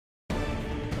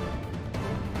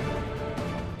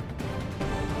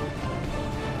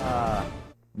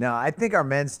No, I think our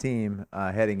men's team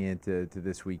heading into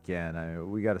this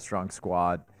weekend, we got a strong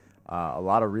squad, a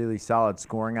lot of really solid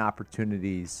scoring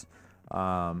opportunities.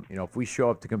 If we show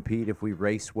up to compete, if we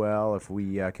race well, if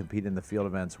we compete in the field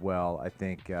events well, I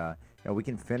think we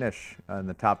can finish in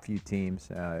the top few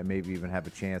teams and maybe even have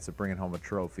a chance of bringing home a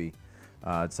trophy.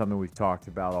 It's something we've talked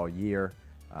about all year.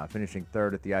 Finishing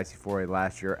third at the IC4A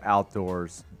last year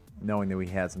outdoors, knowing that we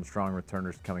had some strong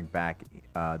returners coming back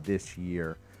this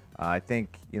year. I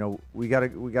think we got a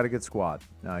good squad.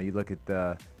 You look at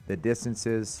the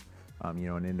distances.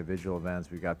 In individual events,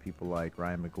 we've got people like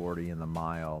Ryan McGordy in the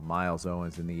mile, Miles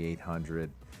Owens in the 800,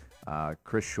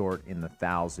 Chris Short in the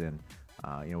 1,000.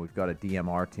 We've got a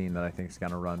DMR team that I think is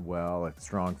going to run well, a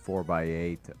strong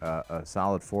 4x8, a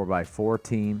solid 4x4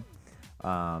 team.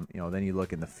 Then you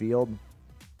look in the field.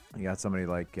 You got somebody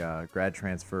like grad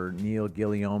transfer Neil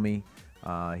Guillaume.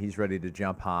 He's ready to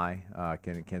jump high.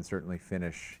 Can certainly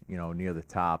finish near the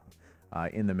top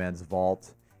in the men's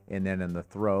vault. And then in the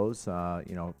throws,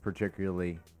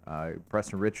 particularly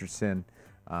Preston Richardson,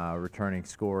 returning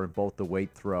scorer in both the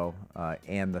weight throw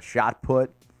and the shot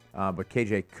put. But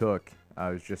KJ Cook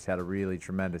has just had a really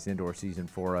tremendous indoor season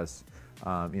for us.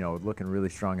 Looking really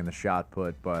strong in the shot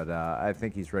put, but I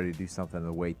think he's ready to do something in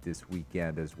the weight this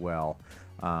weekend as well.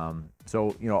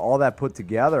 All that put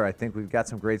together, I think we've got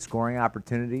some great scoring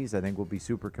opportunities. I think we'll be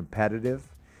super competitive,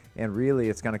 and really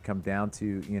it's going to come down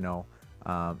to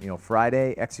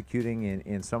Friday executing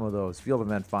in some of those field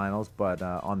event finals, but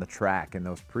on the track and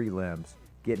those prelims,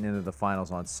 getting into the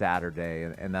finals on Saturday,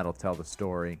 and that'll tell the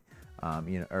story. On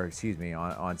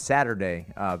Saturday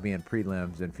being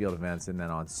prelims and field events, and then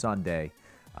on Sunday,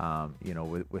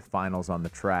 with finals on the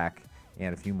track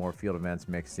and a few more field events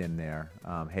mixed in there.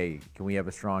 Hey, can we have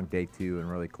a strong day 2 and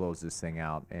really close this thing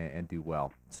out and do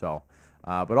well? So,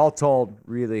 but all told,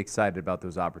 really excited about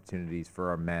those opportunities for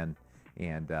our men.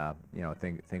 And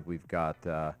think we've got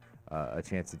a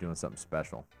chance of doing something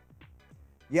special.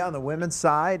 Yeah, on the women's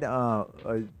side, a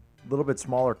little bit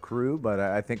smaller crew, but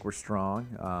I think we're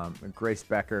strong. Grace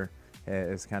Becker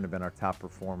has kind of been our top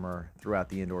performer throughout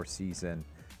the indoor season.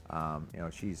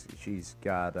 She's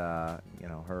got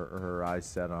her eyes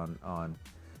set on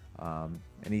an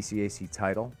ECAC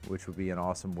title, which would be an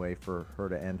awesome way for her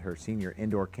to end her senior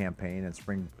indoor campaign and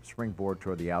springboard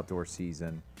toward the outdoor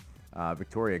season.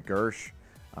 Victoria Gersh,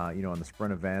 in the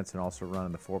sprint events and also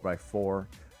running the 4x4.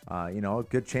 A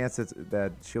good chance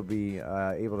that she'll be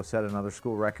able to set another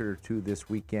school record or 2 this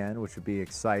weekend, which would be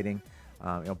exciting.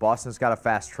 Boston's got a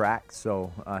fast track, so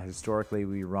historically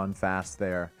we run fast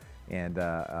there. And,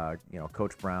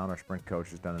 Coach Brown, our sprint coach,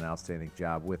 has done an outstanding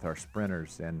job with our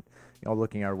sprinters. And,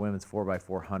 looking at our women's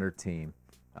 4x400 team,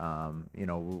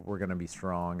 we're going to be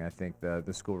strong. I think the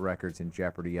school record's in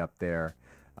jeopardy up there.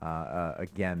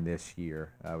 Again this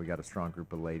year. We got a strong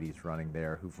group of ladies running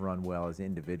there who've run well as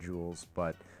individuals,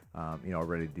 but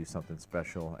ready to do something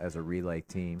special as a relay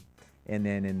team. And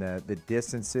then in the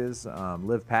distances,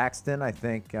 Liv Paxton, I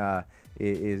think,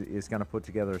 is going to put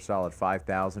together a solid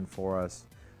 5,000 for us.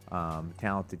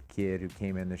 Talented kid who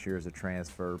came in this year as a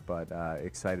transfer, but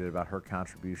excited about her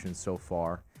contributions so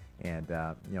far. And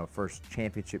first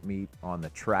championship meet on the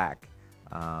track,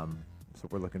 so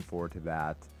we're looking forward to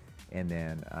that. And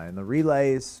then in the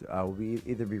relays, we'll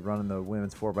either be running the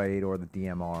women's 4x8 or the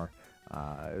DMR.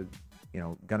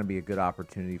 Going to be a good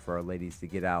opportunity for our ladies to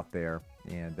get out there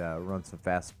and run some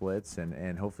fast splits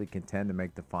and hopefully contend to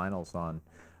make the finals on,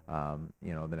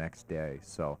 the next day.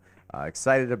 So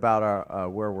excited about our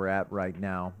where we're at right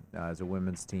now as a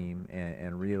women's team,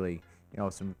 and really,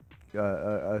 some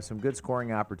good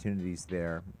scoring opportunities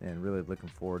there, and really looking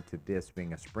forward to this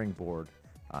being a springboard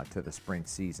to the spring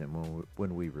season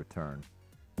when we return.